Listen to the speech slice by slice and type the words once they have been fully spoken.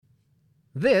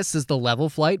This is the Level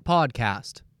Flight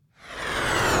Podcast.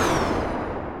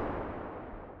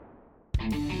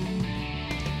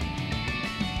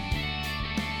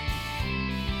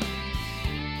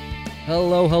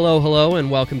 Hello, and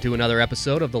welcome to another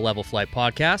episode of the Level Flight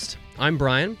Podcast. I'm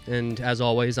Brian, and as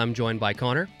always, I'm joined by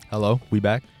Connor. Hello, we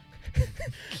back.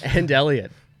 And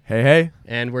Elliot. Hey.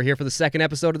 And we're here for the second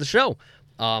episode of the show.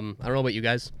 I don't know about you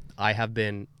guys. I have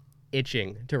been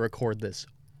itching to record this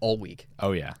all week.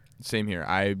 Oh, yeah. Same here.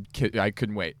 I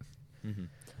couldn't wait. Mm-hmm.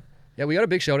 Yeah, we got a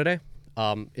big show today.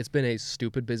 It's been a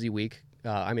stupid busy week.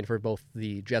 For both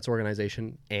the Jets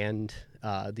organization and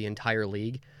the entire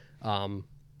league.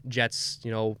 Jets,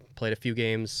 played a few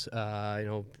games.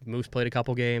 Moose played a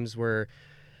couple games where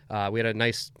we had a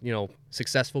nice,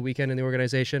 successful weekend in the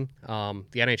organization. The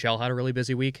NHL had a really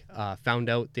busy week. Found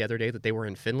out the other day that they were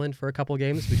in Finland for a couple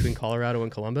games between Colorado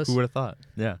and Columbus. Who would have thought?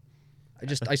 Yeah.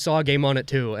 I saw a game on it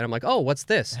too, and I'm like, oh, what's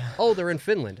this? Oh, they're in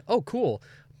Finland. Oh, cool.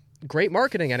 Great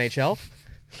marketing, NHL.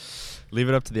 Leave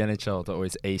it up to the NHL to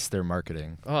always ace their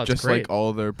marketing. Oh, just great. like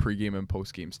all their pregame and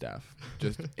postgame staff.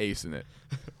 Just acing it.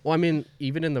 Well,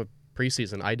 even in the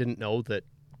preseason, I didn't know that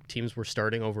teams were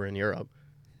starting over in Europe.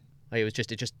 Like, we're those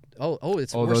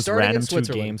starting random in two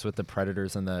Switzerland. games with the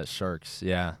Predators and the Sharks.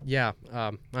 Yeah. Yeah. I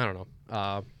don't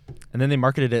know. And then they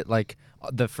marketed it like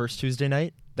the first Tuesday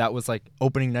night. That was like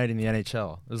opening night in the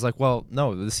NHL. It was like, well,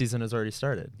 no, the season has already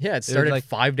started. Yeah, it started like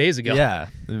 5 days ago. Yeah,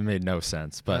 it made no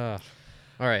sense. But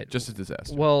all right, just a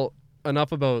disaster. Well,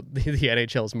 enough about the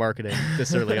NHL's marketing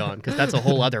this early on, because that's a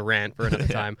whole other rant for another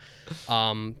time.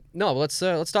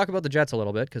 Let's talk about the Jets a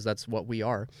little bit, because that's what we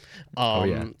are.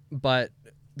 But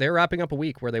they're wrapping up a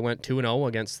week where they went 2-0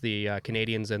 against the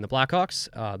Canadiens and the Blackhawks.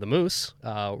 The Moose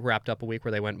wrapped up a week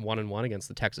where they went 1-1 against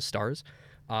the Texas Stars.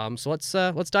 So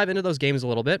let's dive into those games a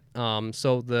little bit.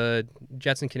 So the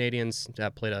Jets and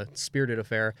Canadiens played a spirited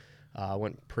affair.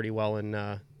 Went pretty well in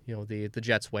the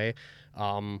Jets' way.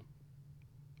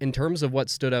 In terms of what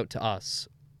stood out to us,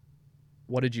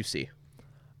 what did you see?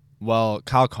 Well,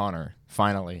 Kyle Connor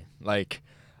finally.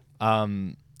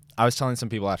 I was telling some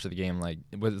people after the game,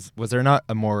 was there not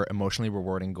a more emotionally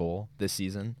rewarding goal this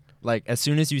season? Like, as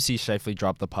soon as you see Scheifele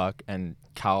drop the puck and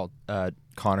Kyle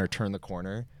Connor turn the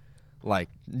corner, like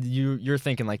you're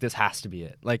thinking like this has to be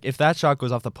it. Like, if that shot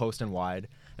goes off the post and wide,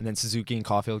 and then Suzuki and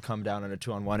Caulfield come down on a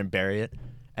 2-on-1 and bury it,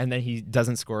 and then he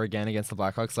doesn't score again against the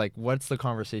Blackhawks, like, what's the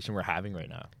conversation we're having right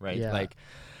now, right? Yeah. Like,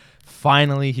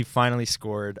 he finally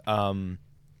scored. I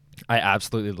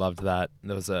absolutely loved that.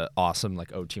 That was an awesome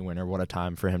OT winner. What a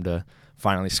time for him to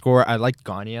finally score. I liked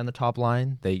Gagne on the top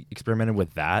line. They experimented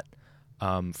with that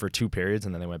for 2 periods,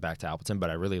 and then they went back to Appleton,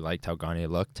 but I really liked how Gagne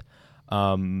looked.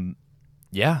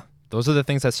 Those are the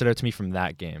things that stood out to me from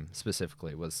that game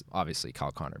specifically, was obviously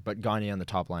Kyle Connor. But Gagne on the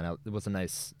top line, it was a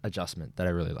nice adjustment that I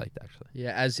really liked, actually.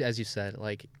 Yeah, as you said,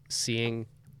 like, seeing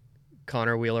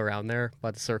Connor wheel around there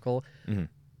by the circle,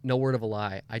 no word of a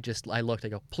lie. I looked, I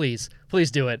go, please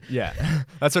do it. Yeah,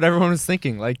 that's what everyone was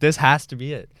thinking. Like, this has to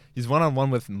be it. He's one-on-one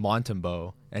with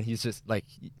Montembeault, and he's just like,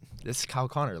 this is Kyle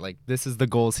Connor. Like, this is the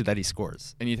goal that he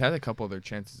scores. And he'd had a couple other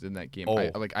chances in that game.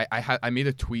 Oh. I made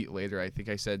a tweet later. I think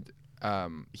I said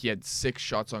he had 6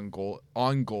 shots on goal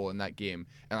in that game,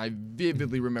 and I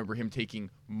vividly remember him taking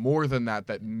more than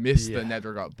that missed the net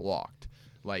or got blocked.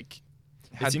 Like,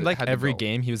 it seemed like every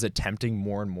game he was attempting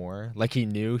more and more. Like,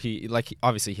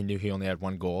 obviously he knew he only had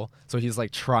 1 goal, so he's like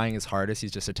trying his hardest.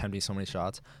 He's just attempting so many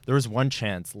shots. There was one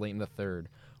chance late in the third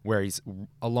where he's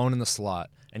alone in the slot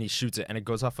and he shoots it, and it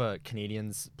goes off a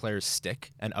Canadiens player's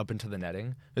stick and up into the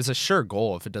netting. It's a sure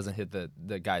goal if it doesn't hit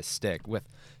the guy's stick. With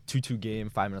 2-2 game,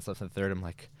 5 minutes left in the third, I'm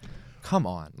like, come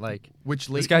on. Like,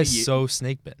 this guy's so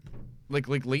snake bitten. Like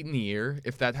late in the year,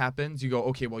 if that happens, you go,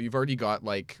 okay, well, you've already got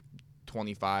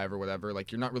 25 or whatever.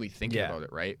 Like, you're not really thinking about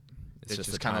it, right? It's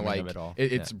just kind of like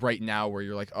it's right now where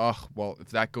you're like, oh, well, if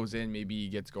that goes in, maybe he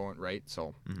gets going, right?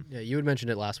 So yeah, you had mentioned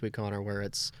it last week, Connor, where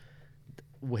it's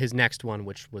his next one,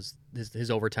 which was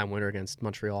his overtime winner against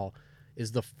Montreal,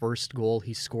 is the first goal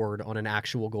he scored on an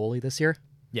actual goalie this year.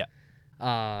 Yeah.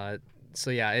 So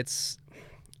yeah, it's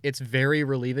very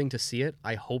relieving to see it.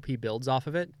 I hope he builds off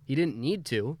of it. He didn't need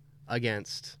to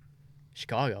against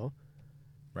Chicago.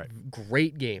 Right.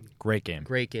 Great game. Great game.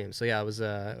 So yeah, it was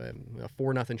a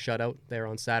 4-0 shutout there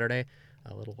on Saturday.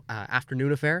 A little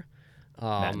afternoon affair.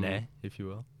 Matinee, if you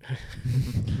will.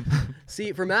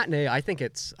 See, for matinee, I think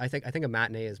a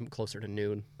matinee is closer to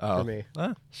noon for me.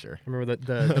 Sure. Remember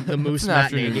the Moose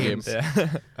matinee games. Yeah.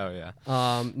 Oh yeah.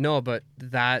 No, but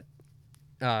that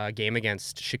game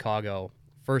against Chicago.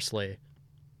 Firstly,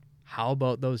 how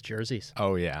about those jerseys?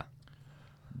 Oh yeah.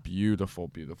 Beautiful,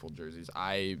 beautiful jerseys.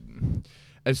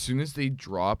 as soon as they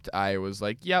dropped, I was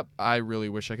like, yep, I really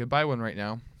wish I could buy one right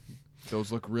now.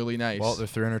 Those look really nice. Well, they're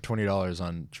 $320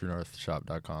 on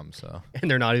TrueNorthShop.com, so. And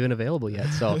they're not even available yet.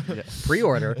 So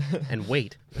pre-order and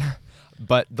wait.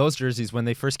 But those jerseys, when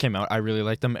they first came out, I really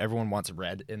liked them. Everyone wants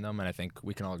red in them, and I think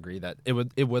we can all agree that it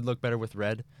would look better with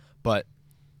red. But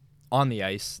on the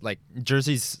ice, like,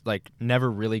 jerseys like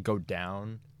never really go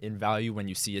down in value when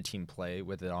you see a team play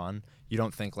with it on. You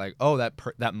don't think like, oh,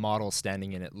 that model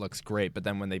standing in it looks great, but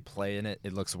then when they play in it,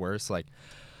 it looks worse. Like,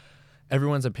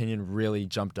 everyone's opinion really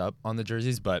jumped up on the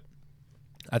jerseys, but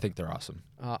I think they're awesome.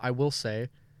 I will say,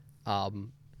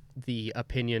 the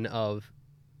opinion of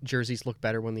jerseys look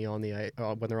better when they're on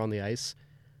the ice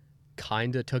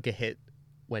kind of took a hit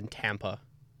when Tampa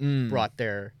brought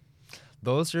their.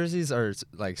 Those jerseys are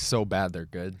like so bad they're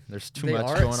good. There's too much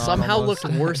going on. Somehow almost.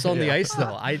 looked worse on the ice though.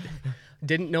 I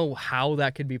didn't know how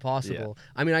that could be possible. Yeah.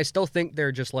 I mean, I still think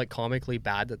they're just like comically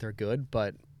bad that they're good,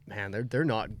 but man, they're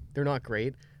not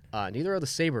great. Neither are the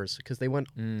Sabres because they went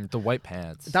the white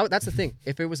pants. That's the thing.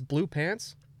 If it was blue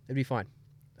pants, it'd be fine.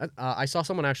 I saw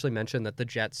someone actually mention that the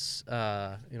Jets,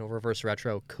 reverse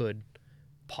retro could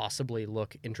possibly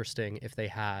look interesting if they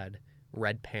had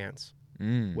red pants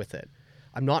with it.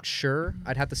 I'm not sure.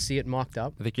 I'd have to see it mocked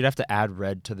up. I think you'd have to add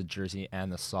red to the jersey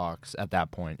and the socks at that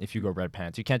point if you go red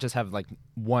pants. You can't just have like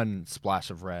one splash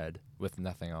of red with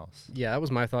nothing else. Yeah, that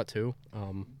was my thought too.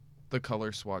 The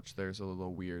color swatch there's a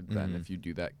little weird then if you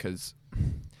do that because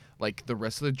like the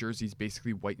rest of the jersey is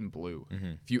basically white and blue.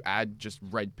 If you add just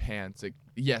red pants,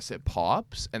 it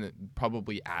pops and it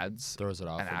probably throws it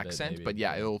off an a accent, bit, but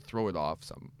it'll throw it off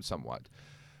somewhat.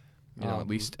 You know, at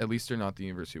least they're not the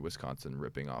University of Wisconsin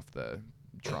ripping off the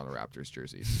Toronto Raptors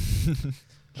jerseys.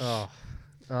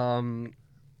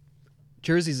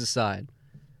 Jerseys aside,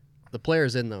 the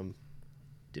players in them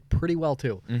did pretty well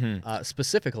too.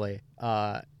 Specifically,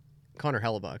 Connor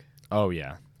Hellebuck. Oh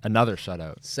yeah, another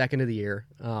shutout. Second of the year,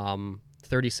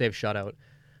 30 save shutout.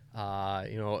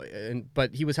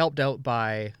 But he was helped out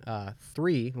by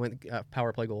three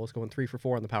power play goals, going 3 for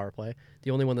 4 on the power play.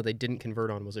 The only one that they didn't convert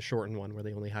on was a shortened one where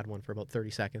they only had one for about 30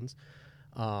 seconds.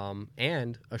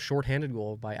 And a shorthanded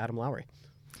goal by Adam Lowry.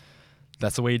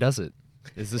 That's the way he does it.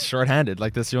 Is this shorthanded?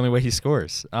 Like, that's the only way he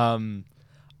scores.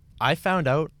 I found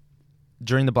out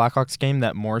during the Blackhawks game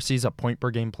that Morrissey's a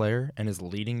point-per-game player and is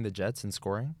leading the Jets in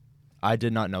scoring. I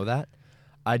did not know that.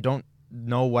 I don't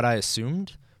know what I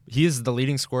assumed. He is the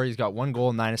leading scorer. He's got 1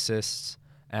 goal, 9 assists,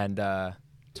 and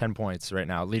 10 points right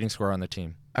now, leading scorer on the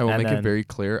team. I will make it very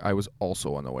clear, I was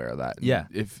also unaware of that. Yeah.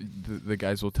 If the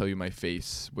guys will tell you my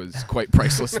face was quite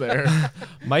priceless there.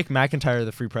 Mike McIntyre of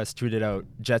the Free Press tweeted out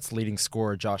Jets leading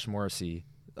scorer Josh Morrissey.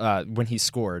 When he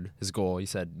scored his goal, he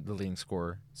said the leading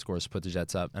scorer scores to put the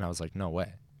Jets up, and I was like, no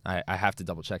way. I have to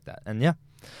double-check that. And, yeah.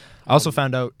 I also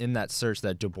found out in that search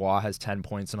that Dubois has 10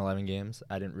 points in 11 games.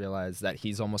 I didn't realize that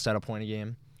he's almost at a point a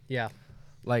game. Yeah.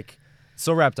 Like,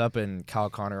 so wrapped up in Kyle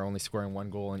Connor only scoring 1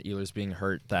 goal and Ehlers being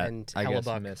hurt that and I guess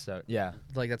Hellebuck, missed out. Yeah.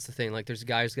 Like, that's the thing. Like, there's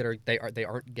guys that they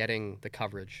aren't getting the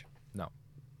coverage. No.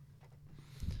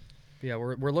 Yeah,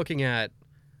 we're looking at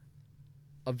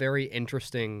a very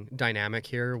interesting dynamic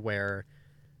here where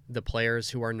the players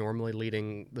who are normally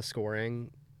leading the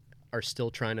scoring are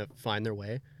still trying to find their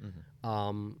way.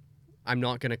 I'm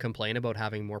not going to complain about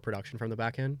having more production from the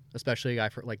back end, especially a guy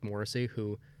like Morrissey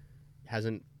who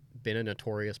hasn't been a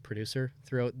notorious producer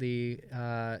throughout the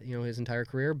his entire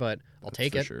career, but I'll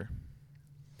take it. Sure.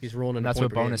 He's rolling in. And that's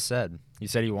what Bonus said. He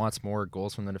said he wants more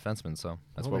goals from the defenseman, so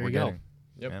that's what we're getting.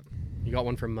 Yep. You got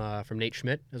one from Nate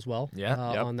Schmidt as well. Yeah.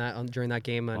 During that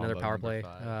game, another power play,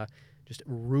 just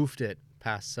roofed it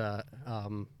past. I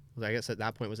guess at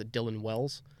that point was it Dylan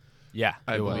Wells? Yeah,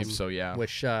 I believe so. Yeah.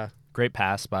 Which great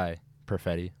pass by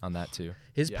Perfetti on that too.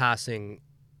 His passing,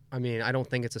 I mean, I don't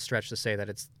think it's a stretch to say that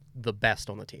it's the best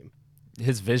on the team.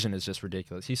 His vision is just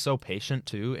ridiculous. He's so patient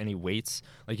too, and he waits.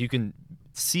 Like, you can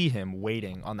see him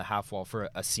waiting on the half wall for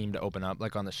a seam to open up,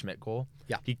 like on the Schmidt goal.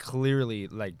 Yeah. He clearly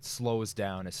slows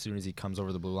down as soon as he comes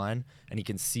over the blue line, and he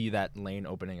can see that lane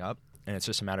opening up, and it's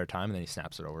just a matter of time, and then he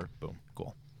snaps it over. Boom,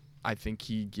 goal. I think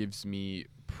he gives me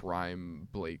prime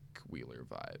Blake Wheeler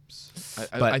vibes.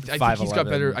 But I think he's got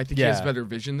better. I think he has Yeah. better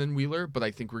vision than Wheeler, but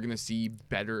I think we're gonna see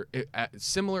better,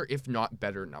 similar if not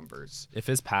better numbers. If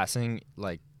his passing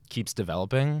keeps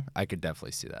developing, I could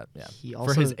definitely see that. Yeah. He For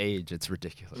also- his age, it's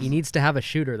ridiculous. He needs to have a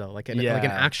shooter though, like an Yeah.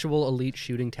 actual elite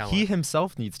shooting talent. He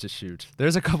himself needs to shoot.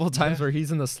 There's a couple times where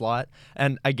he's in the slot,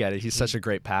 and I get it. He's such a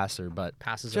great passer, but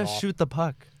passes it just off. shoot the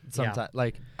puck. sometimes.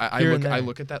 Like I here and there.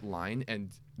 look at that line, and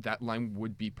that line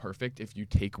would be perfect if you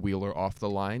take Wheeler off the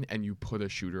line and you put a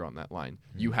shooter on that line.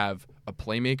 You have a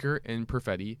playmaker in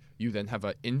Perfetti. You then have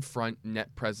a in front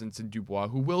net presence in Dubois,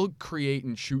 who will create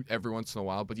and shoot every once in a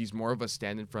while, but he's more of a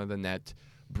stand in front of the net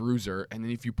bruiser. And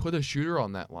then if you put a shooter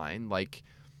on that line, like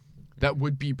that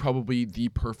would be probably the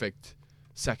perfect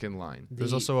second line.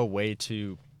 There's also a way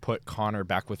to put Connor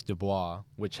back with Dubois,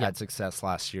 which had success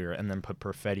last year, and then put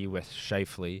Perfetti with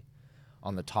Scheifele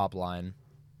on the top line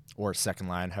or second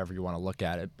line, however you want to look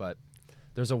at it. But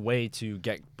there's a way to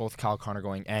get both Kyle Connor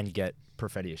going and get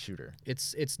Perfetti a shooter.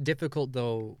 It's difficult,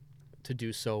 though, to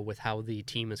do so with how the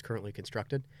team is currently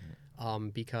constructed,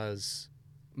 because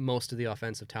most of the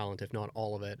offensive talent, if not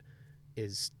all of it,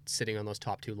 is sitting on those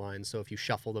top two lines. So if you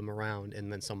shuffle them around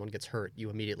and then someone gets hurt, you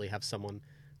immediately have someone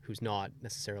who's not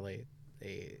necessarily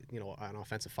an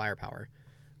offensive firepower.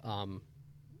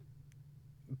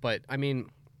 But I mean,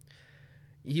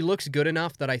 he looks good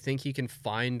enough that I think he can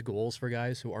find goals for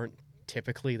guys who aren't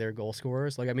typically their goal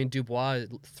scorers. Like, I mean, Dubois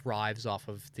thrives off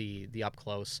of the up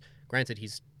close. Granted,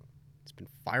 he's been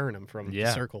firing him from the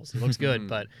circles. He looks good,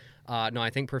 but no,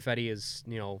 I think Perfetti is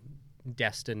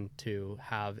destined to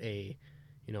have a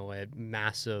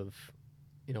massive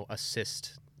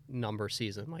assist number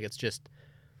season. Like, it's just,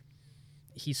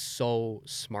 he's so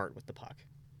smart with the puck.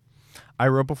 I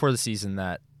wrote before the season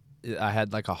that I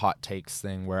had like a hot takes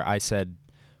thing where I said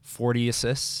 40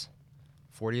 assists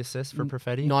for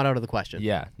Perfetti. Not out of the question.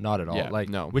 Yeah, not at all. Yeah,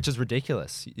 no. Which is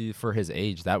ridiculous for his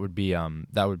age. That would be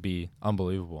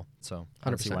unbelievable. So I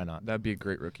don't see 100%. why not. That'd be a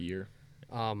great rookie year.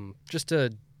 Just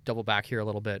to double back here a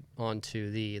little bit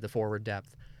onto the forward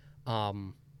depth.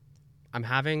 I'm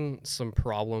having some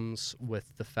problems with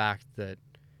the fact that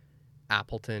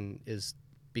Appleton is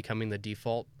becoming the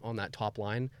default on that top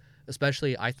line.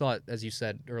 Especially, I thought, as you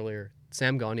said earlier,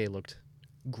 Sam Gagner looked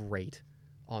great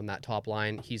on that top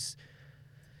line. He's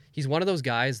one of those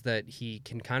guys that he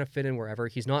can kind of fit in wherever.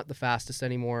 He's not the fastest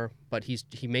anymore, but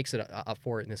he makes it up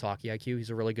for it in his hockey IQ. He's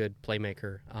a really good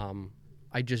playmaker.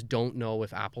 I just don't know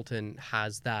if Appleton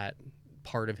has that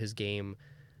part of his game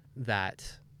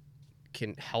that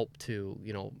can help to,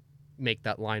 make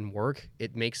that line work.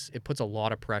 It puts a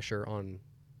lot of pressure on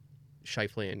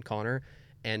Scheifele and Connor,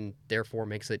 and therefore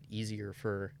makes it easier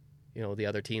for, the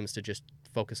other teams to just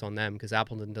focus on them, because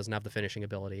Appleton doesn't have the finishing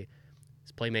ability.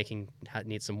 His playmaking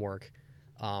needs some work.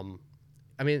 I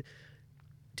mean,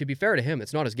 to be fair to him,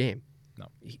 it's not his game. No.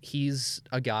 He's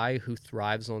a guy who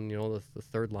thrives on, the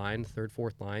third line,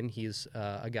 fourth line. He's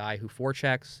a guy who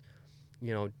forechecks,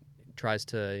 tries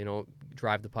to,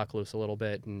 drive the puck loose a little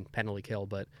bit and penalty kill,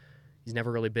 but he's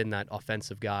never really been that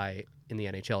offensive guy in the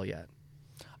NHL yet.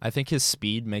 I think his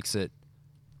speed makes it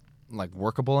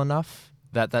workable enough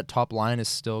that top line is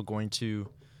still going to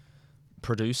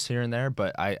produce here and there,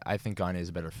 but I think Gagner is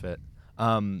a better fit.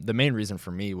 The main reason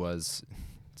for me was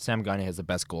Sam Gagner has the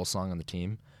best goal song on the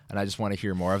team, and I just want to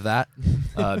hear more of that.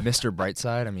 Mr.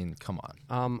 Brightside, I mean, come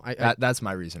on. That's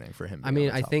my reasoning for him. I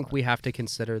mean, I think we have to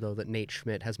consider, though, that Nate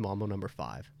Schmidt has Mambo number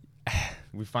 5.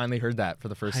 We finally heard that for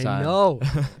the first time. I know.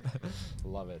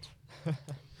 Love it.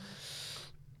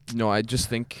 No, I just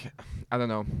think, I don't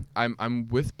know. I'm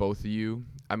with both of you.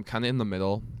 I'm kind of in the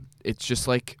middle. It's just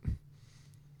like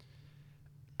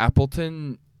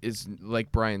Appleton is,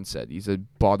 like Brian said, he's a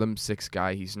bottom 6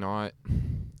 guy. He's not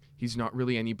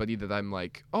really anybody that I'm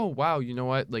like, oh wow, you know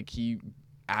what? Like he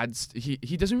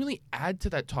doesn't really add to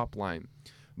that top line,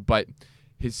 but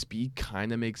his speed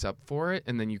kind of makes up for it.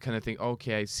 And then you kind of think,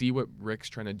 okay, I see what Rick's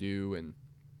trying to do, and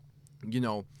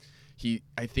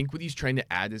I think what he's trying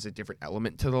to add is a different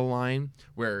element to the line,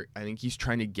 where I think he's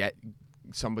trying to get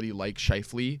somebody like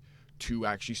Scheifele to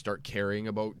actually start caring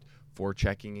about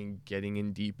forechecking and getting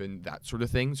in deep and that sort of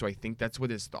thing. So I think that's what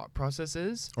his thought process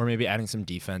is. Or maybe adding some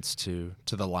defense to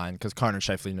the line, because Connor and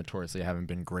Scheifele notoriously haven't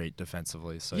been great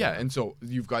defensively. So yeah, and so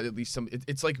you've got at least some.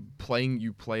 It's like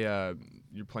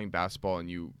you're playing basketball and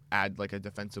you add like a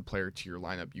defensive player to your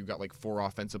lineup. You got like 4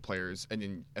 offensive players and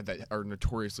then that are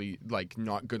notoriously like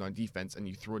not good on defense, and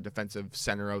you throw a defensive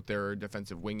center out there or a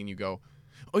defensive wing, and you go,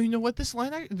 oh, you know what? This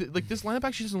lineup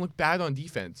actually doesn't look bad on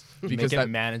defense, because make it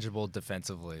manageable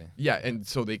defensively. Yeah, and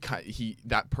so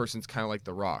that person's kind of like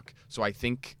the Rock. So I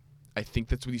think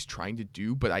that's what he's trying to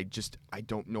do, but I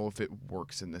don't know if it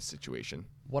works in this situation.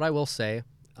 What I will say,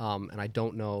 and I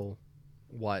don't know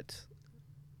what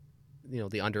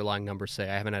the underlying numbers say.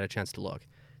 I haven't had a chance to look.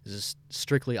 This is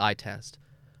strictly eye test.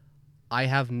 I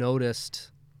have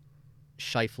noticed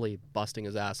Scheifele busting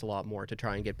his ass a lot more to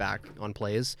try and get back on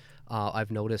plays.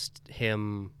 I've noticed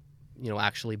him,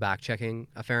 actually back checking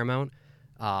a fair amount.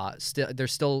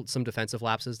 There's still some defensive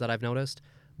lapses that I've noticed,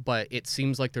 but it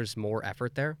seems like there's more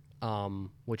effort there,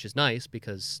 which is nice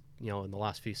because, in the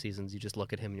last few seasons, you just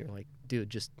look at him and you're like, dude,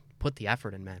 just put the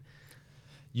effort in, man.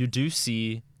 You do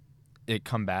see it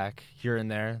come back here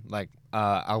and there. Like,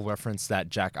 I'll reference that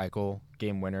Jack Eichel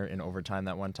game winner in overtime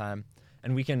that one time.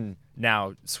 And we can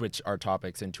now switch our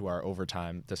topics into our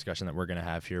overtime discussion that we're going to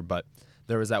have here. But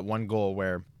there was that one goal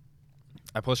where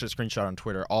I posted a screenshot on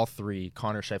Twitter, all three,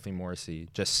 Connor, Scheifele, Morrissey,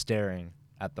 just staring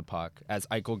at the puck as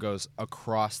Eichel goes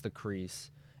across the crease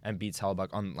and beats Hellebuyck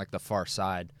on, like, the far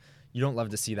side. You don't love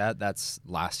to see that. That's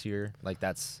last year. Like,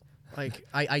 that's... Like,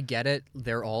 I get it.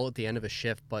 They're all at the end of a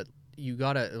shift, but you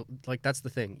gotta, like, that's the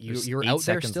thing. You're 8 out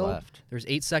there seconds still. left. There's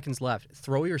 8 seconds left.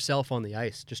 Throw yourself on the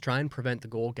ice. Just try and prevent the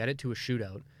goal. Get it to a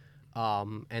shootout,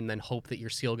 and then hope that your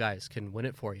SEAL guys can win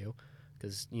it for you,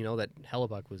 because that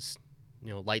Hellebuyck was,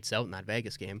 lights out in that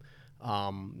Vegas game.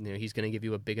 He's gonna give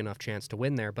you a big enough chance to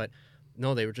win there, but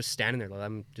no, they were just standing there. Let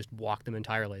them just walk them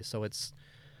entirely. So it's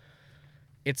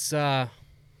a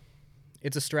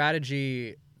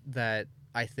strategy that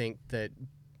I think that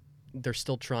they're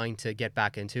still trying to get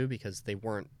back into because they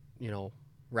weren't,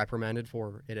 reprimanded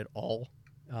for it at all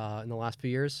in the last few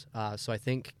years. So I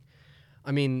think,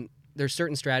 there's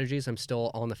certain strategies I'm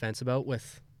still on the fence about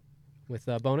with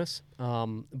Bonus,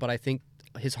 but I think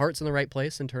his heart's in the right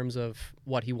place in terms of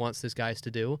what he wants his guys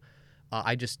to do.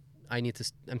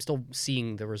 I'm still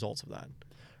seeing the results of that.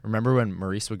 Remember when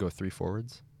Maurice would go 3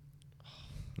 forwards?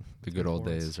 The good old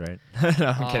days, right? No,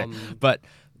 I'm kidding. But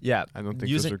yeah, I don't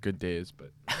think those are good days,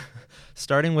 but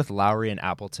starting with Lowry and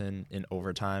Appleton in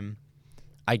overtime,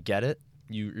 I get it.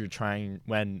 You're trying,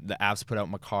 when the Avs put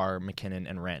out Makar, McKinnon,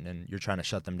 and Rantanen, you're trying to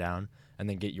shut them down and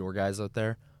then get your guys out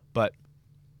there. But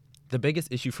the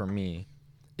biggest issue for me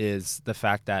is the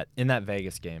fact that in that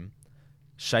Vegas game,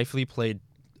 Scheifele played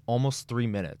almost 3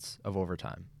 minutes of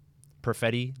overtime.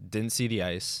 Perfetti didn't see the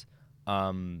ice.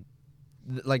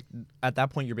 Like, at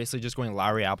that point, you're basically just going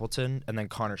Lowry, Appleton, and then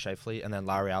Connor, Scheifele, and then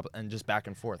Lowry, Appleton, and just back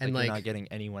and forth. And you're not getting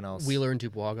anyone else. Wheeler and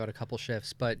Dubois got a couple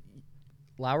shifts, but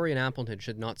Lowry and Appleton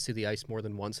should not see the ice more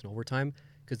than once in overtime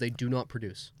because they do not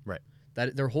produce. Right.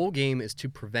 That their whole game is to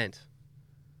prevent.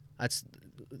 That's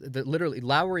literally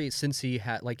Lowry, since he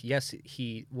had, like, yes,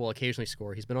 he will occasionally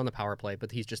score. He's been on the power play,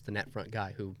 but he's just the net front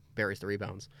guy who buries the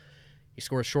rebounds. He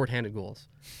scores shorthanded goals.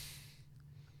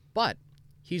 But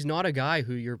he's not a guy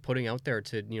who you're putting out there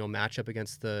to, match up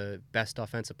against the best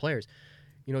offensive players.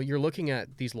 You're looking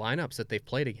at these lineups that they've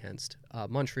played against.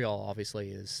 Montreal obviously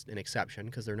is an exception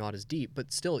because they're not as deep,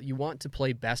 but still you want to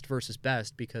play best versus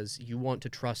best because you want to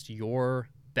trust your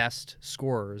best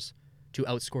scorers to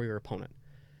outscore your opponent.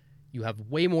 You have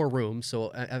way more room,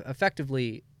 so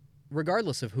effectively,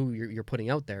 regardless of who you're putting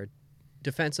out there,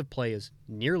 defensive play is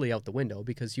nearly out the window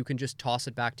because you can just toss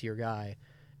it back to your guy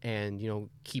and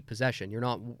keep possession. You're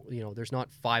not, there's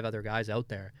not 5 other guys out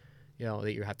there,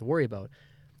 that you have to worry about.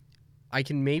 I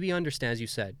can maybe understand, as you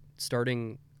said,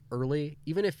 starting early,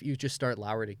 even if you just start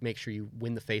Lowry to make sure you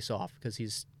win the face-off because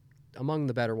he's among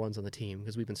the better ones on the team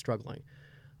because we've been struggling,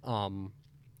 and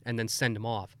then send him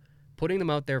off. Putting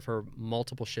them out there for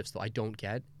multiple shifts, though, I don't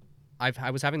get.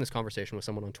 I was having this conversation with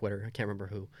someone on Twitter. I can't remember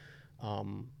who.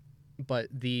 But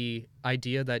the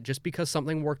idea that just because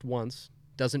something worked once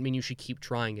doesn't mean you should keep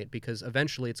trying it because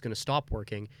eventually it's going to stop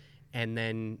working, and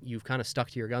then you've kind of stuck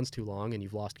to your guns too long and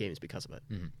you've lost games because of it.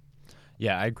 Mm-hmm.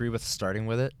 Yeah, I agree with starting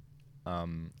with it.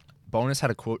 Bonus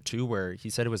had a quote, too, where he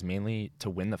said it was mainly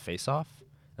to win the faceoff,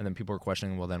 and then people were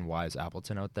questioning, well, then why is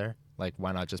Appleton out there? Like,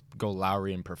 why not just go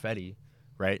Lowry and Perfetti,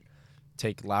 right?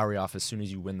 Take Lowry off as soon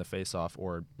as you win the faceoff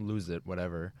or lose it,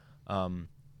 whatever. And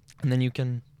then you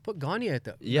can put Gagne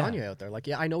out there. Like,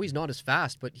 yeah, I know he's not as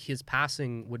fast, but his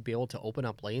passing would be able to open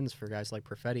up lanes for guys like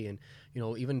Perfetti, and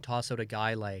even toss out a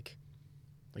guy like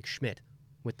Schmidt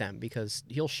with them because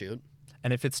he'll shoot.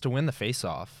 And if it's to win the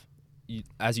face-off,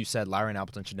 as you said, Lowry and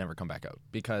Appleton should never come back out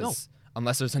because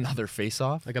unless there's another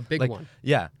face-off, like a big one.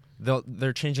 Yeah,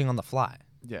 they're changing on the fly.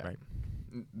 Yeah, right.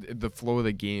 The flow of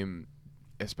the game,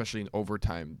 especially in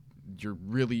overtime, you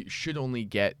really should only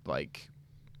get 4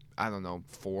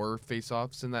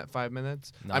 face-offs in that 5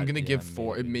 minutes. I'm gonna give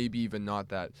 4. It may be even not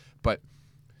that, but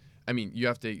you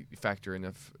have to factor in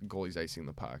if goalie's icing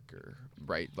the puck or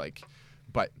right.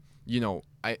 But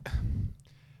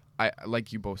I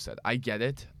like you both said, I get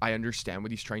it. I understand what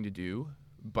he's trying to do,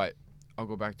 but I'll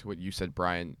go back to what you said,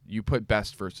 Brian. You put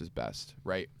best versus best,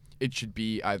 right? It should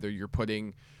be either you're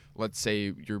putting, let's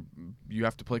say you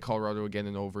have to play Colorado again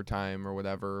in overtime or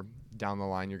whatever down the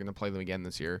line. You're going to play them again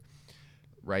this year,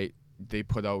 right? They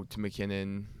put out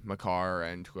McKinnon, Makar,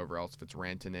 and whoever else, if it's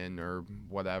Rantanen or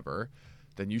whatever,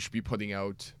 then you should be putting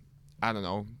out, I don't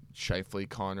know, Scheifele,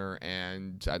 Connor,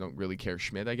 and I don't really care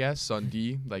Schmidt, I guess, on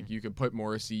D. Like, you could put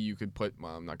Morrissey, you could put,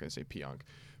 well, I'm not going to say Pionk,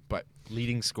 but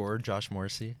Leading scorer, Josh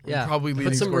Morrissey. Yeah, probably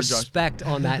leading put some scorer, respect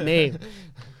on that name.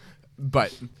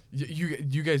 But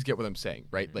you guys get what I'm saying,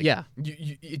 right? Like, Yeah.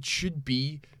 It should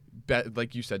be,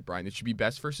 like you said, Brian, it should be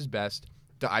best versus best.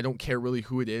 I don't care really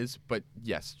who it is, but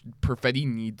yes, Perfetti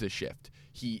needs a shift.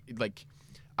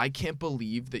 I can't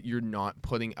believe that you're not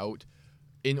putting out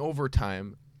in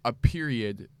overtime a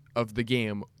period of the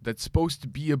game that's supposed to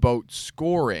be about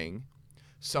scoring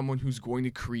someone who's going to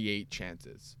create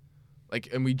chances. Like,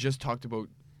 and we just talked about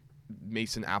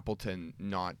Mason Appleton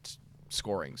not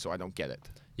scoring, so I don't get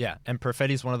it. Yeah, and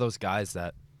Perfetti's one of those guys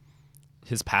that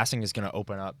his passing is going to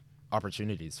open up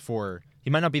opportunities for.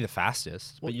 He might not be the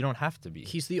fastest, but you don't have to be.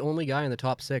 He's the only guy in the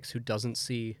top 6 who doesn't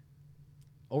see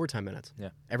overtime minutes. Yeah.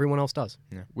 Everyone else does.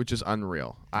 Yeah. Which is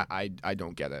unreal. I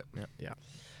don't get it. Yeah.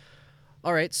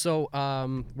 All right, so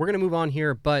we're going to move on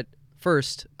here, but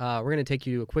first, we're going to take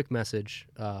you a quick message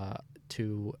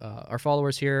to our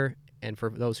followers here, and for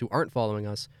those who aren't following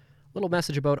us, a little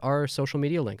message about our social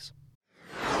media links.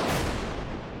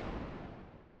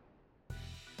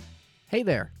 Hey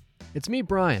there, it's me,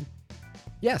 Brian.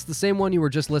 Yes, the same one you were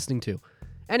just listening to.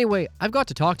 Anyway, I've got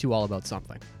to talk to you all about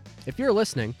something. If you're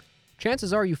listening,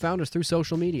 chances are you found us through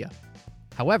social media.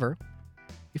 However,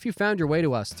 if you found your way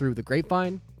to us through the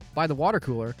grapevine, by the water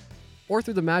cooler, or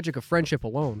through the magic of friendship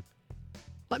alone,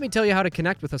 let me tell you how to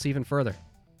connect with us even further.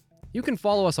 You can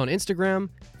follow us on Instagram,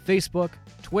 Facebook,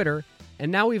 Twitter,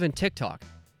 and now even TikTok.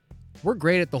 We're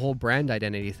great at the whole brand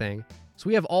identity thing, so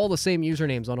we have all the same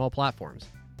usernames on all platforms.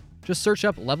 Just search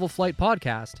up Level Flight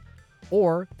Podcast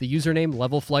or the username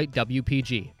Level Flight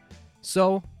WPG.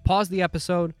 So, pause the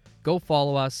episode, go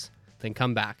follow us, then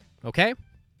come back, okay?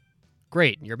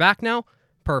 Great, you're back now?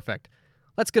 Perfect.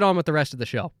 Let's get on with the rest of the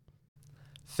show.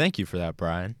 Thank you for that,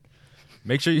 Brian.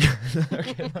 Make sure you.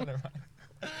 Okay, no, never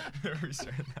mind.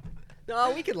 Restart that.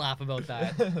 No, we can laugh about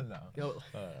that. No.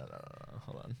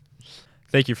 Hold on.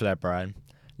 Thank you for that, Brian.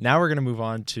 Now we're going to move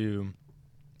on to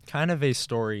kind of a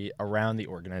story around the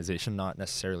organization, not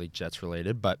necessarily Jets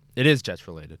related, but it is Jets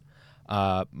related.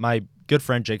 My good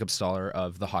friend Jacob Stoller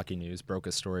of the Hockey News broke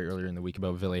a story earlier in the week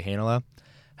about Ville Heinola,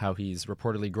 how he's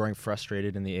reportedly growing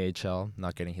frustrated in the AHL,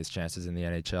 not getting his chances in the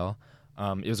NHL.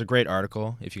 It was a great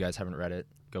article. If you guys haven't read it,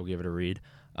 go give it a read.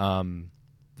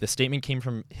 The statement came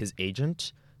from his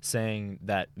agent saying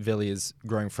that Ville is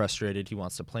growing frustrated. He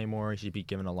wants to play more. He should be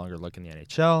given a longer look in the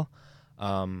NHL.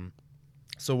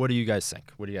 So what do you guys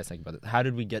think? What do you guys think about it? How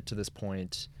did we get to this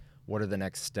point? What are the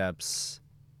next steps?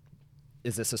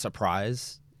 Is this a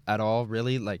surprise at all,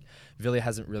 really? Like, Ville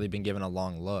hasn't really been given a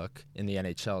long look in the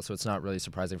NHL, so it's not really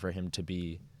surprising for him to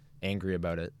be angry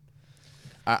about it.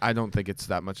 I don't think it's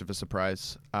that much of a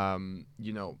surprise.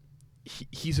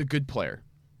 He's a good player,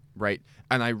 right?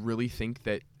 And I really think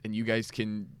that, and you guys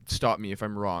can stop me if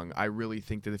I'm wrong, I really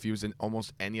think that if he was in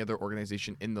almost any other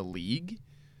organization in the league,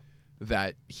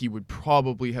 that he would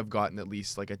probably have gotten at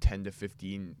least like a 10 to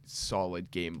 15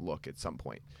 solid game look at some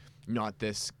point. Not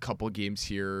this couple games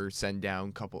here, send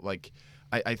down, couple, like,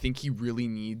 I think he really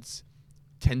needs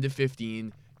 10 to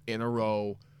 15 in a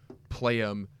row, play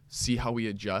him, see how he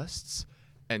adjusts,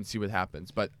 and see what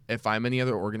happens. But if I'm any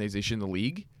other organization in the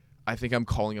league, I think I'm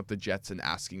calling up the Jets and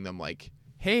asking them, like,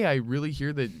 hey, I really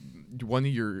hear that one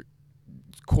of your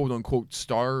quote-unquote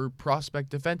star prospect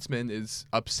defensemen is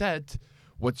upset.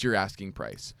 What's your asking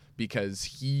price? Because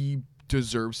he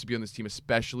deserves to be on this team,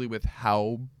 especially with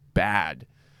how bad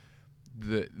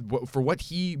for what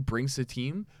he brings to the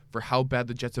team, for how bad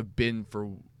the Jets have been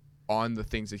on the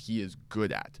things that he is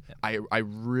good at. Yeah. I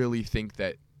really think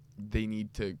that they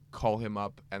need to call him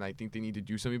up, and I think they need to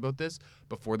do something about this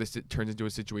before this turns into a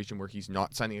situation where he's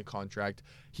not signing a contract,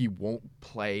 he won't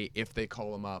play if they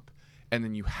call him up, and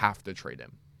then you have to trade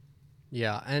him.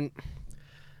 Yeah, and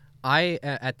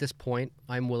at this point,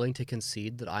 I'm willing to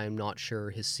concede that I am not sure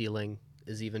his ceiling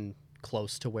is even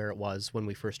close to where it was when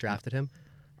we first drafted him.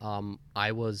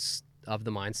 I was of the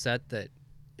mindset that,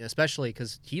 especially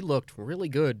because he looked really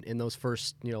good in those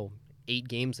first, 8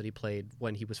 games that he played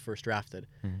when he was first drafted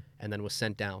and then was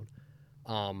sent down.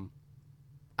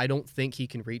 I don't think he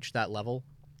can reach that level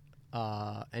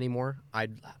anymore.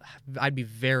 I'd be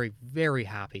very, very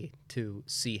happy to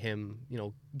see him,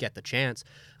 get the chance.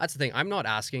 That's the thing. I'm not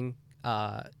asking,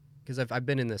 because I've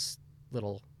been in this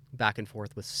little back and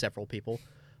forth with several people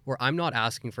where I'm not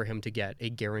asking for him to get a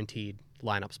guaranteed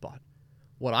lineup spot.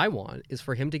 What I want is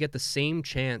for him to get the same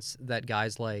chance that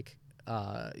guys like,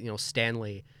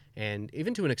 Stanley and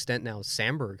even to an extent now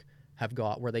Sandberg have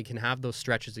got, where they can have those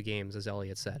stretches of games, as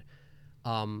Elliot said.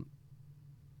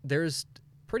 There's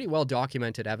pretty well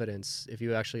documented evidence if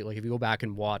you actually if you go back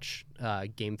and watch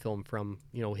game film from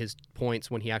his points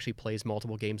when he actually plays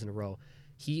multiple games in a row.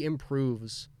 He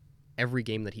improves every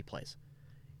game that he plays.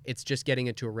 It's just getting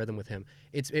into a rhythm with him.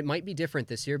 It might be different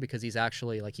this year because he's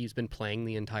actually he's been playing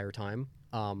the entire time.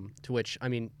 To which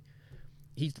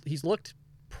he's looked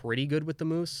pretty good with the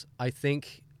Moose. I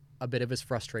think a bit of his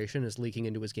frustration is leaking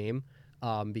into his game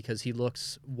because he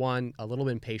looks a little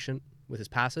bit impatient with his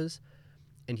passes,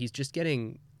 and he's just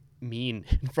getting mean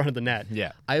in front of the net.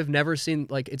 Yeah, I have never seen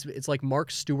it's like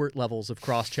Mark Stewart levels of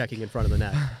cross checking in front of the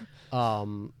net.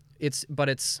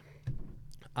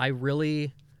 I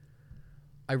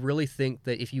really think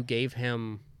that if you gave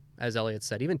him, as Elliot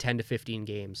said, even 10 to 15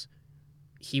 games,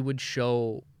 he would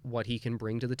show what he can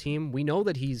bring to the team. We know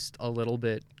that he's a little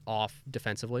bit off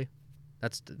defensively.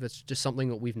 That's just something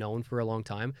that we've known for a long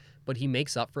time, but he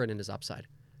makes up for it in his upside.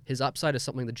 His upside is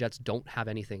something the Jets don't have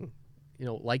anything,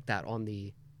 like that on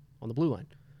the blue line.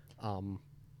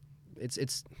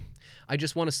 I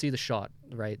just want to see the shot,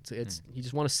 right? You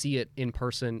just want to see it in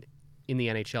person in the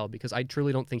NHL because I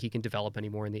truly don't think he can develop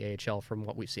anymore in the AHL from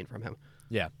what we've seen from him.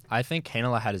 Yeah, I think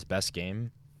Heinola had his best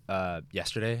game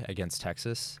yesterday against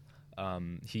Texas.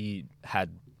 He had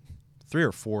 3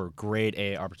 or 4 grade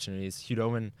A opportunities.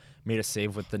 Hudobin made a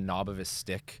save with the knob of his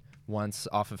stick once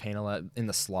off of Heinola in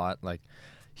the slot.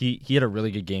 He had a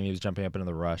really good game. He was jumping up into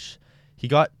the rush. He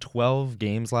got 12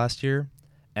 games last year,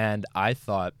 and I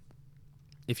thought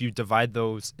if you divide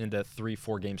those into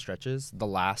 3-4 game stretches, the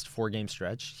last 4-game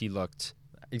stretch, he looked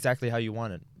exactly how you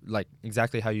wanted,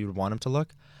 exactly how you would want him to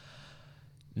look.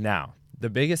 Now, the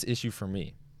biggest issue for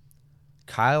me,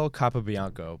 Kyle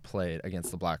Capobianco played against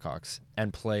the Blackhawks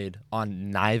and played on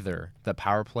neither the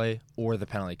power play or the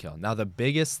penalty kill. Now, the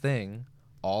biggest thing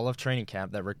all of training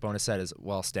camp that Rick Bowness said is,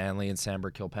 well, Stanley and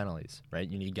Sandberg kill penalties, right?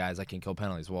 You need guys that can kill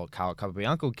penalties. Well, Kyle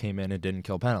Capobianco came in and didn't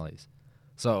kill penalties.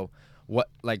 So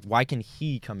why can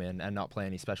he come in and not play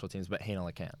any special teams, but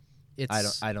Heinola can't?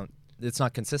 It's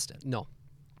not consistent. No,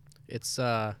 it's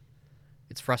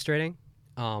frustrating,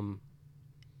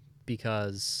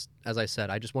 because as I said,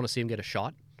 I just want to see him get a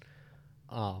shot.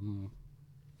 I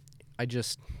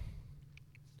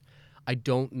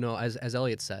don't know. As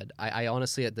Elliot said, I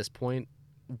honestly at this point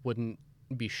wouldn't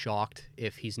be shocked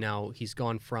if he's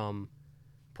gone from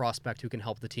prospect who can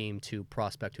help the team to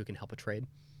prospect who can help a trade.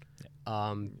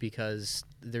 Because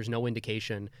there's no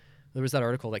indication. There was that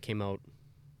article that came out.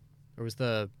 There was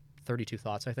the 32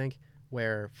 Thoughts, I think,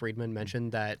 where Friedman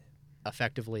mentioned that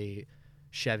effectively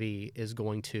Chevy is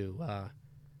going to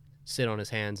sit on his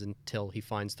hands until he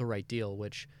finds the right deal,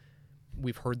 which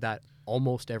we've heard that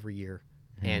almost every year.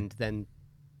 Mm-hmm. And then,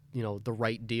 the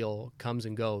right deal comes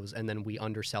and goes, and then we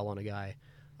undersell on a guy.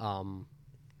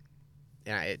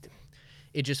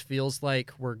 It just feels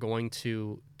like we're going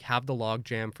to have the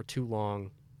logjam for too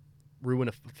long, ruin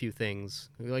a few things.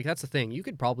 That's the thing. You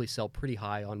could probably sell pretty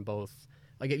high on both.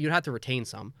 You'd have to retain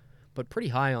some, but pretty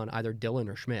high on either Dillon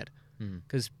or Schmidt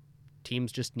because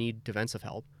teams just need defensive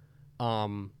help.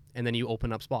 And then you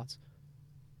open up spots.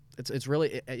 It's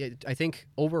really I think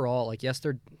overall, yes,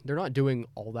 they're not doing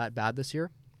all that bad this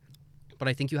year, but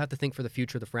I think you have to think for the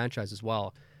future of the franchise as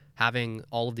well. Having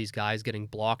all of these guys getting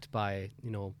blocked by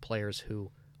players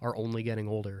who are only getting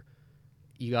older,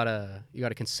 you gotta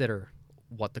consider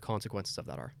what the consequences of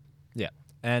that are. Yeah,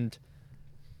 and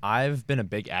I've been a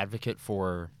big advocate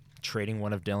for trading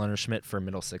one of Dillon or Schmidt for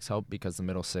middle six help because the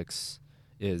middle six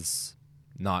is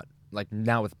not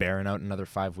now with Barron out another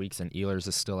 5 weeks and Ehlers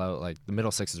is still out. The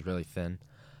middle six is really thin.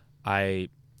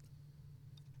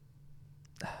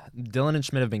 Dillon and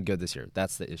Schmidt have been good this year.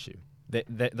 That's the issue.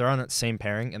 They're on the same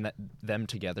pairing, and them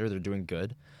together, they're doing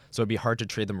good. So it'd be hard to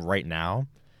trade them right now.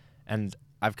 And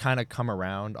I've kind of come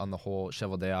around on the whole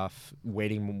Cheveldayoff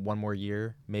waiting one more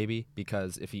year, maybe,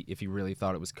 because if he really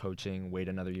thought it was coaching, wait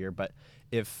another year. But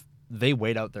if they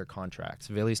wait out their contracts,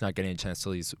 Vili's not getting a chance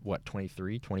till he's,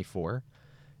 23, 24?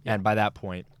 Yeah. And by that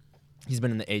point, he's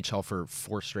been in the AHL for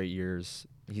 4 straight years.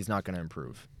 He's not going to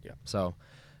improve. Yeah. So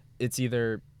it's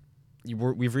either...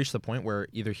 we've reached the point where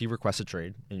either he requests a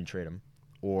trade and you trade him,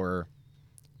 or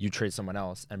you trade someone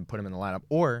else and put him in the lineup,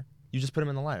 or you just put him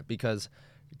in the lineup because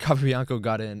Capobianco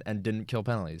got in and didn't kill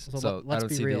penalties. So I don't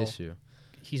see the issue.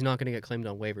 He's not going to get claimed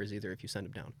on waivers either if you send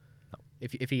him down. No.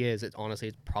 If he is, it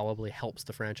probably helps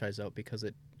the franchise out because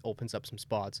it opens up some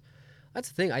spots. That's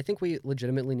the thing. I think we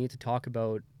legitimately need to talk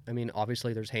about,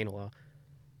 obviously there's Heinola.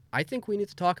 I think we need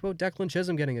to talk about Declan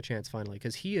Chisholm getting a chance finally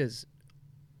because he is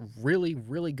really,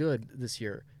 really good this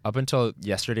year. Up until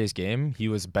yesterday's game, he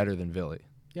was better than Vili.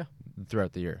 Yeah.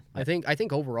 throughout the year. I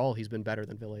think overall he's been better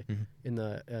than Ville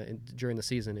Mhm. during the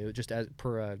season. It was just as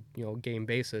per a game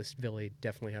basis, Ville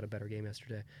definitely had a better game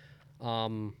yesterday.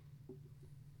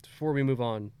 Before we move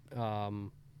on,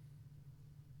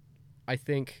 I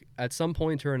think at some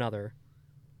point or another,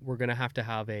 we're gonna have to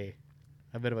have a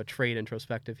bit of a trade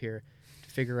introspective here to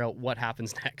figure out what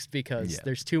happens next, because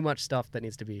there's too much stuff that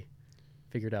needs to be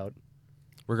figured out.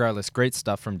 Regardless, great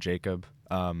stuff from Jacob.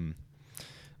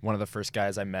 One of the first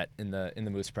guys I met in the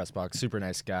Moose press box. Super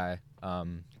nice guy.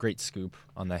 Great scoop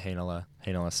on the Heinola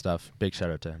stuff. Big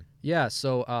shout out to him. Yeah.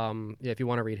 So if you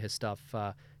want to read his stuff,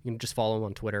 you can just follow him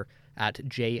on Twitter at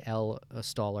JL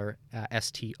Stoller,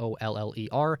 STOLLER.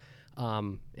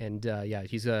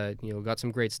 He's got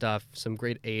some great stuff, some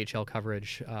great AHL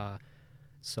coverage.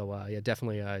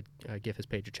 Definitely give his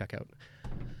page a check out.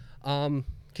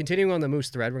 Continuing on the Moose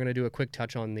thread, we're going to do a quick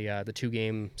touch on the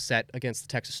 2-game set against the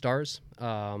Texas Stars.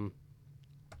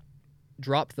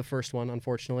 Dropped the first one,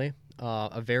 unfortunately.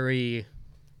 A very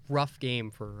rough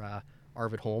game for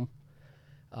Arvid Holm.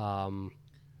 A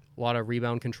lot of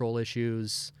rebound control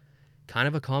issues. Kind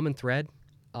of a common thread.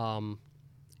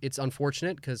 It's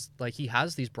unfortunate because he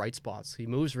has these bright spots. He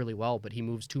moves really well, but he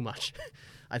moves too much.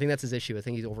 I think that's his issue. I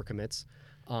think he overcommits.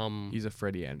 He's a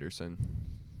Freddie Anderson.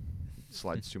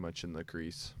 Slides too much in the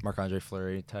crease. Marc-Andre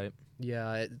Fleury type.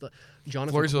 Yeah,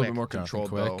 Jonathan Fleury's Quick. a little bit more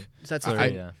controlled though. That's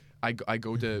I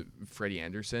go to Freddie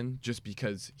Anderson just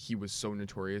because he was so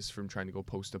notorious from trying to go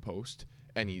post to post,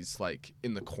 and he's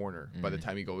in the corner by the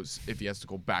time if he has to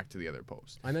go back to the other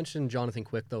post. I mentioned Jonathan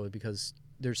Quick though because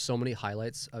there's so many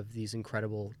highlights of these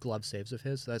incredible glove saves of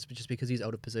his. That's just because he's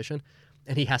out of position,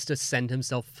 and he has to send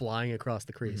himself flying across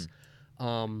the crease.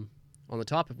 On the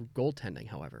topic of goaltending,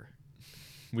 however,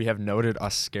 we have noted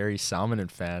a scary Salmonen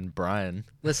fan, Brian.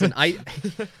 Listen,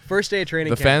 first day of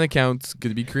training camp. The fan account's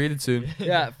going to be created soon.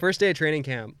 Yeah, first day of training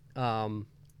camp.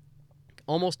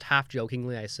 Almost half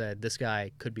jokingly, I said this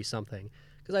guy could be something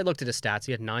because I looked at his stats.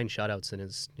 He had 9 shutouts in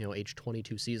his age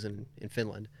 22 season in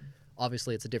Finland.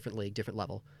 Obviously, it's a different league, different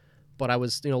level. But I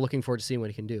was looking forward to seeing what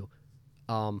he can do.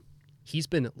 He's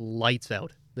been lights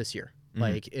out this year.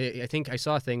 I think I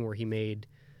saw a thing where he made,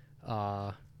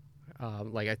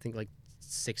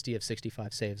 60 of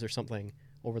 65 saves or something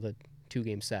over the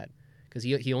 2-game set, because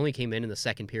he only came in the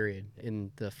second period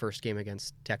in the first game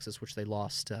against Texas, which they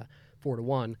lost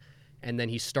 4-1, and then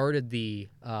he started the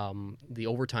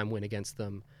overtime win against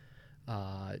them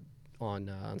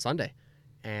on Sunday,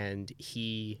 and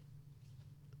he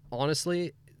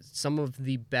honestly some of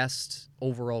the best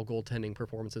overall goaltending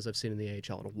performances I've seen in the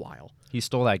AHL in a while. He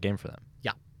stole that game for them.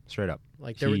 Yeah, straight up.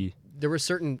 There were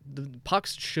certain the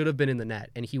pucks should have been in the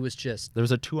net, and he was just. There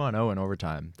was a 2-on-0 in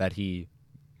overtime that he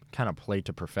kind of played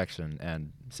to perfection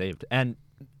and saved. And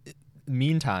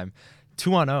meantime,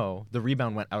 2-on-0, the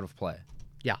rebound went out of play.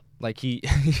 Yeah,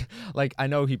 I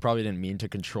know he probably didn't mean to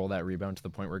control that rebound to the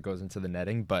point where it goes into the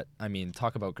netting, but I mean,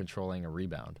 talk about controlling a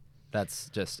rebound. That's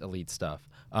just elite stuff.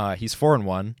 He's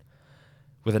 4-1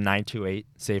 with a .928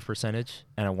 save percentage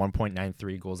and a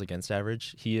 1.93 goals against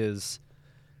average. He's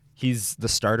the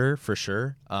starter for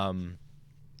sure. I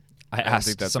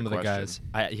asked some of the guys.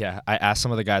 I asked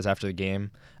some of the guys after the game.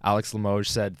 Alex Limoges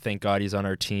said, "Thank God he's on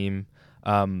our team."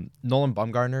 Nolan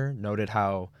Bumgarner noted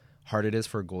how hard it is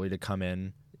for a goalie to come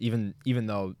in, even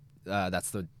though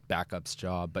that's the backup's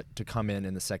job, but to come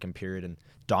in the second period and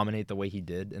dominate the way he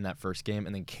did in that first game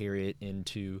and then carry it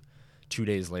into 2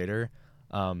 days later.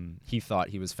 He thought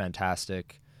he was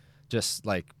fantastic. Just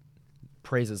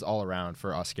praises all around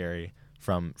for Oskari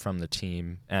from the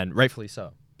team, and rightfully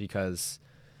so, because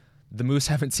the Moose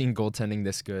haven't seen goaltending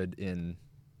this good in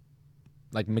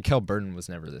Mikhail Burton was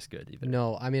never this good either.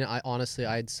 No, I mean,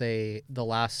 I'd say the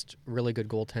last really good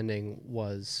goaltending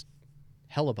was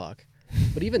Hellebuck.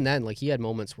 But even then, he had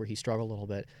moments where he struggled a little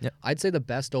bit. Yep. I'd say the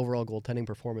best overall goaltending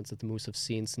performance that the Moose have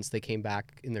seen since they came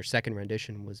back in their second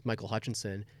rendition was Michael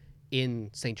Hutchinson in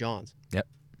St. John's. Yep.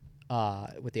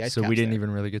 With the Ice So Caps we didn't there.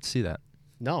 even really get to see that.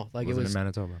 No, it was in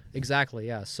Manitoba. Exactly,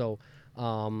 yeah. So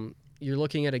you're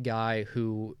looking at a guy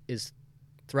who is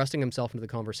thrusting himself into the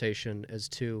conversation as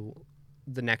to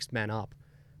the next man up,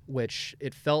 which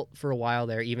it felt for a while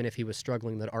there, even if he was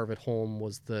struggling, that Arvid Holm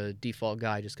was the default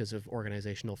guy just because of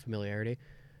organizational familiarity.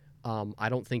 I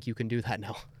don't think you can do that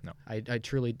now. No. I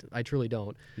truly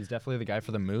don't. He's definitely the guy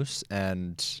for the Moose,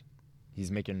 and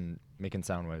he's making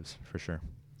sound waves for sure.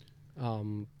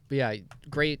 But yeah,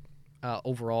 great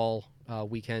overall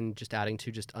weekend, just adding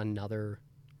to just another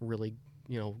really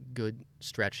good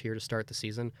stretch here to start the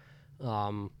season.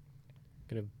 Gonna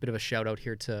a bit of a shout out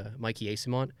here to Mikey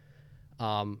Asimont.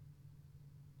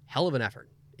 Hell of an effort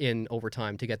in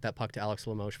overtime to get that puck to Alex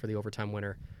Limoges for the overtime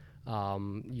winner.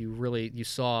 You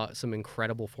saw some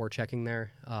incredible forechecking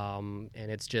there, and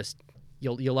it's just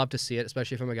you'll love to see it,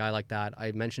 especially from a guy like that.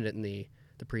 I mentioned it in the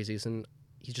preseason.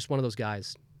 He's just one of those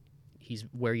guys. He's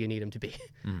where you need him to be.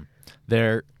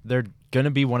 They're going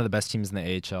to be one of the best teams in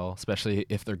the AHL, especially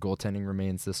if their goaltending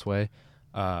remains this way.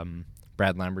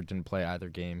 Brad Lambert didn't play either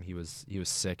game. He was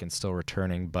sick and still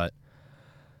returning, but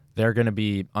they're going to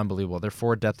be unbelievable. Their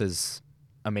forward depth is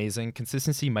amazing.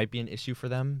 Consistency might be an issue for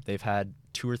them. They've had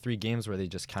 2 or 3 games where they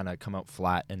just kind of come out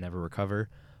flat and never recover,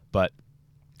 but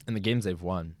in the games they've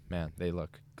won, man, they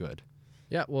look good.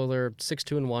 Yeah, well, they're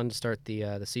 6-2-1 to start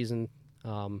the season.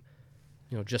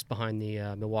 Just behind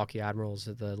the Milwaukee Admirals,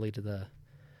 the lead of the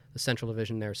Central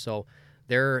Division there. So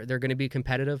they're going to be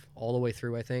competitive all the way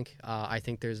through. I think. I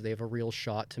think they have a real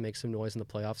shot to make some noise in the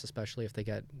playoffs, especially if they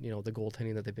get the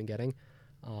goaltending that they've been getting.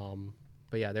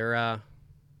 But yeah, they're a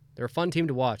fun team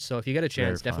to watch. So if you get a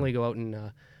chance, definitely go out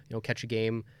and catch a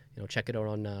game. Check it out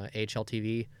on AHL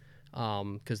TV.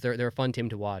 Because they're a fun team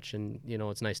to watch, and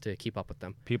it's nice to keep up with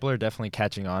them. People are definitely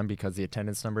catching on because the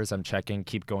attendance numbers I'm checking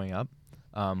keep going up.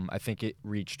 I think it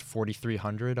reached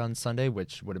 4,300 on Sunday,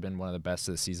 which would have been one of the best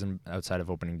of the season outside of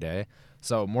opening day.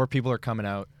 So more people are coming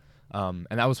out, and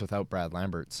that was without Brad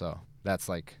Lambert. So that's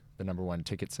like the number 1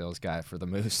 ticket sales guy for the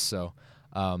Moose. So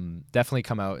definitely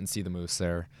come out and see the Moose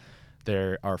there.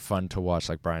 They are fun to watch,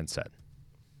 like Brian said.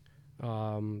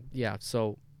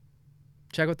 So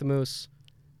check out the Moose.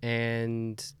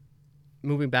 And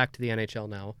moving back to the NHL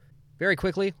now, very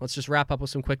quickly, let's just wrap up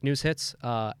with some quick news hits.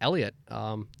 Elliot,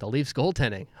 the Leafs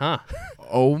goaltending, huh?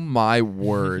 Oh my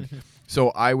word. So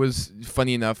I was,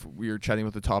 funny enough, we were chatting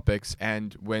with the topics,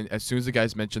 and as soon as the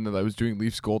guys mentioned that I was doing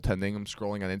Leafs goaltending, I'm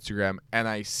scrolling on Instagram, and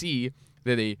I see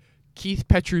that a Keith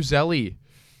Petruzzelli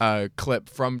clip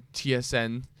from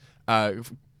TSN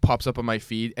pops up on my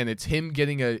feed, and it's him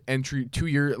getting a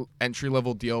 2-year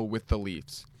entry-level deal with the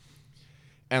Leafs.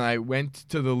 And I went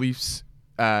to the Leafs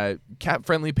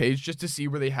cap-friendly page just to see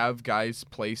where they have guys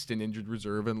placed in injured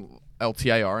reserve and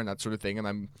LTIR and that sort of thing. And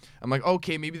I'm like,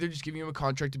 okay, maybe they're just giving him a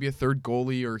contract to be a third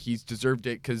goalie, or he's deserved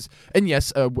it. And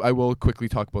yes, I will quickly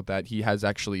talk about that. He has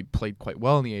actually played quite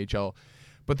well in the AHL.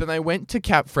 But then I went to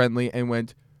cap-friendly and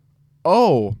went,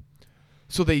 oh,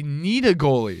 so they need a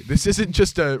goalie. This isn't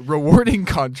just a rewarding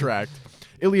contract.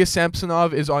 Ilya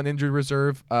Samsonov is on injured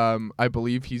reserve. I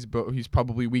believe he's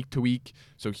probably week to week,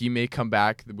 so he may come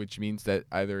back, which means that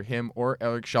either him or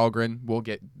Eric Källgren will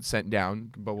get sent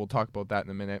down, but we'll talk about that in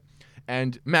a minute.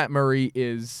 And Matt Murray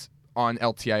is on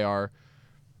LTIR,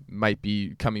 might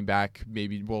be coming back.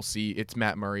 Maybe we'll see. It's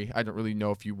Matt Murray. I don't really know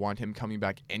if you want him coming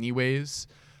back anyways.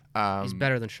 He's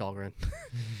better than Källgren.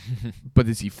 But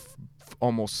is he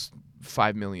almost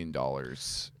 $5 million?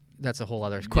 That's a whole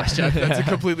other question. That's a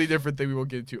completely different thing we won't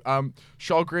get into.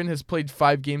 Källgren has played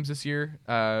 5 games this year,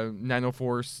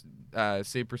 904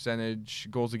 save percentage,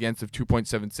 goals against of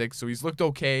 2.76, so he's looked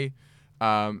okay.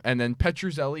 And then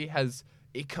Petruzzelli has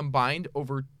a combined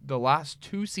over the last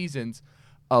 2 seasons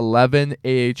 11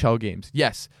 AHL games.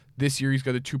 Yes, this year he's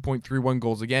got a 2.31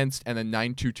 goals against and a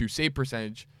 922 save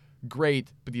percentage. Great,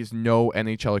 but he has no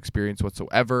NHL experience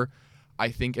whatsoever. I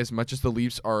think as much as the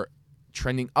Leafs are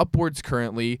trending upwards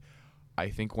currently, I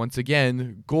think once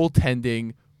again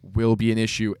goaltending will be an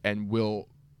issue and will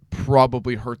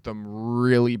probably hurt them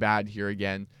really bad here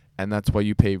again, and that's why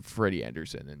you pay Freddie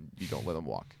Anderson and you don't let him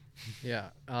walk. Yeah,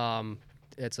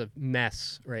 it's a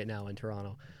mess right now in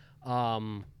Toronto.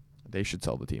 They should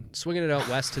sell the team. Swinging it out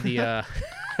west to the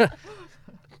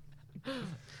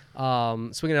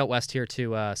swinging it out west here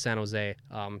to San Jose.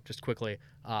 Just quickly,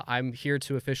 I'm here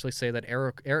to officially say that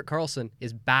Erik Karlsson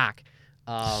is back.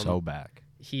 So back.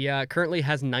 He currently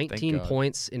has 19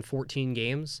 points in 14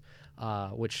 games,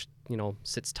 which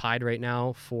sits tied right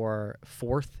now for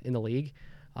 4th in the league,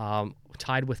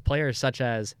 tied with players such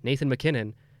as Nathan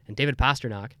MacKinnon and David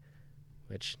Pastrnak,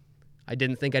 which I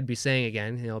didn't think I'd be saying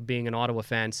again. Being an Ottawa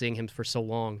fan, seeing him for so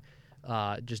long,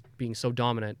 just being so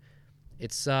dominant,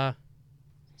 it's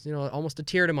almost a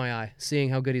tear to my eye seeing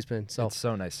how good he's been. So it's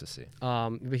so nice to see.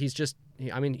 But he's just,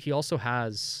 he also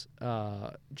has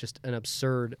just an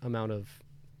absurd amount of,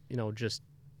 just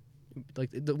like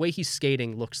the way he's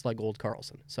skating looks like old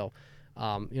Karlsson. So,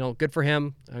 good for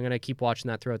him. I'm going to keep watching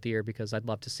that throughout the year because I'd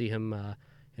love to see him,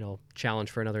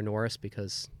 challenge for another Norris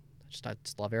because I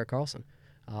just love Erik Karlsson.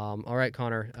 All right,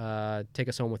 Connor, take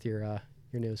us home with your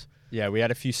news. Yeah, we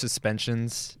had a few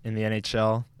suspensions in the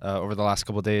NHL over the last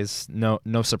couple of days. No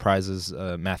surprises.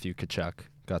 Matthew Tkachuk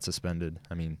got suspended.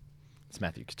 I mean, it's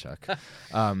Matthew Tkachuk.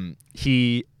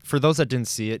 For those that didn't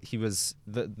see it, he was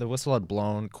the whistle had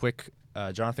blown.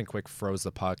 Jonathan Quick froze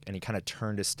the puck, and he kind of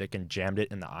turned his stick and jammed it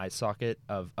in the eye socket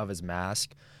of his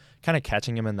mask. kind of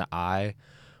catching him in the eye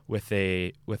with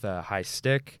a high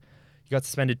stick. He got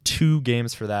suspended 2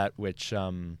 games for that, which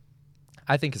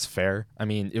I think is fair. I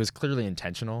mean, it was clearly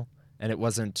intentional, and it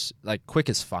wasn't like quick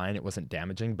is fine. It wasn't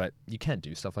damaging, but you can't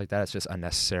do stuff like that. It's just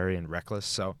unnecessary and reckless.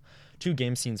 So 2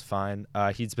 game seems fine.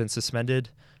 He's been suspended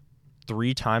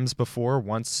 3 times before.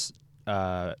 Once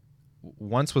was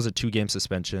a 2-game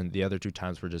suspension. The other 2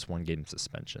 times were just 1-game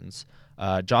suspensions.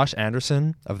 Josh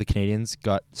Anderson of the Canadiens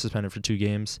got suspended for 2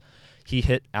 games. He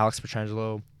hit Alex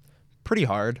Pietrangelo pretty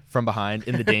hard from behind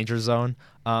in the danger zone.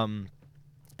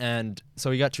 And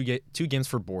so he got 2 games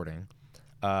for boarding.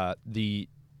 The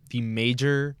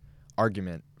major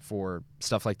argument for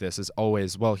stuff like this is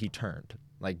always, well, he turned.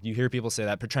 Like, you hear people say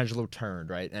that Pietrangelo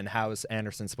turned, right? And how is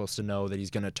Anderson supposed to know that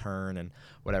he's going to turn and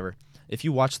whatever? If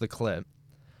you watch the clip,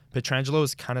 Pietrangelo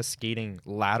is kind of skating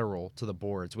lateral to the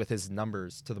boards with his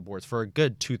numbers to the boards for a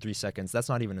good 2-3 seconds. That's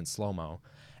not even in slow-mo.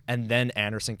 And then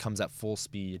Anderson comes at full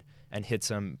speed and hits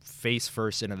him face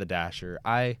first into the dasher.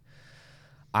 I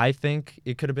think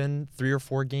it could have been 3 or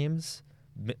 4 games,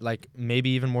 like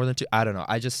maybe even more than 2. I don't know.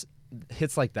 I just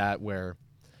hits like that where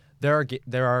there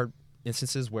are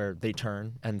instances where they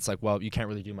turn and it's like, well, you can't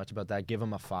really do much about that. Give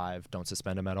him a 5. Don't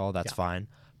suspend him at all. That's fine.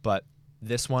 But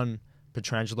this one,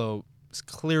 Pietrangelo is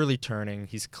clearly turning.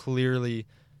 He's clearly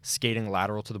skating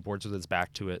lateral to the boards with his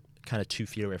back to it, kind of 2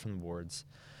 feet away from the boards.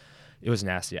 It was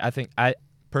nasty. I think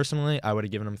personally, I would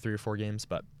have given him 3 or 4 games,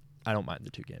 but I don't mind the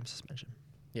 2-game suspension.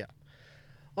 Yeah.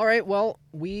 All right. Well,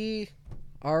 we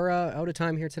are out of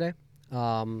time here today.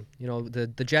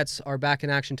 The Jets are back in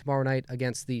action tomorrow night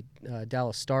against the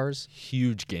Dallas Stars.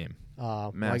 Huge game.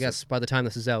 Well, I guess by the time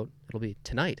this is out, it'll be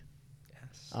tonight.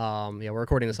 Yes. We're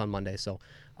recording this on Monday, so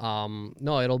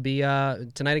no, it'll be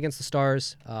tonight against the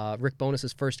Stars. Rick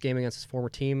Bowness's first game against his former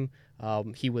team.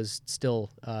 He was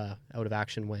still out of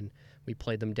action when we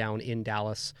played them down in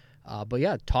Dallas. But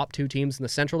yeah, top 2 teams in the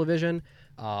Central Division.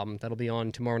 That'll be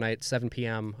on tomorrow night, 7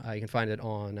 p.m. You can find it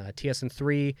on TSN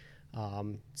 3.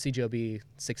 CJOB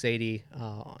 680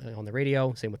 on the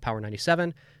radio, same with Power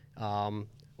 97, or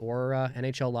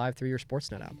NHL Live through your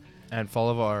Sportsnet app. And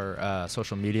follow our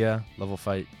social media, Level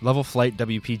Flight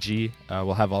WPG.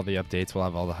 We'll have all the updates. We'll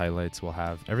have all the highlights. We'll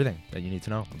have everything that you need to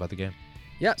know about the game.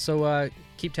 Yeah, so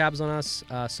keep tabs on us.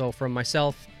 So from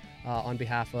myself, on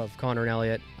behalf of Connor and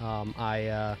Elliot,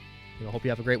 I hope you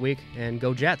have a great week, and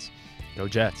go Jets. Go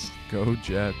Jets. Go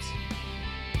Jets.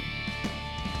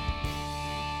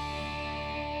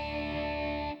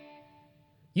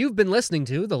 You've been listening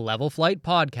to the Level Flight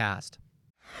Podcast.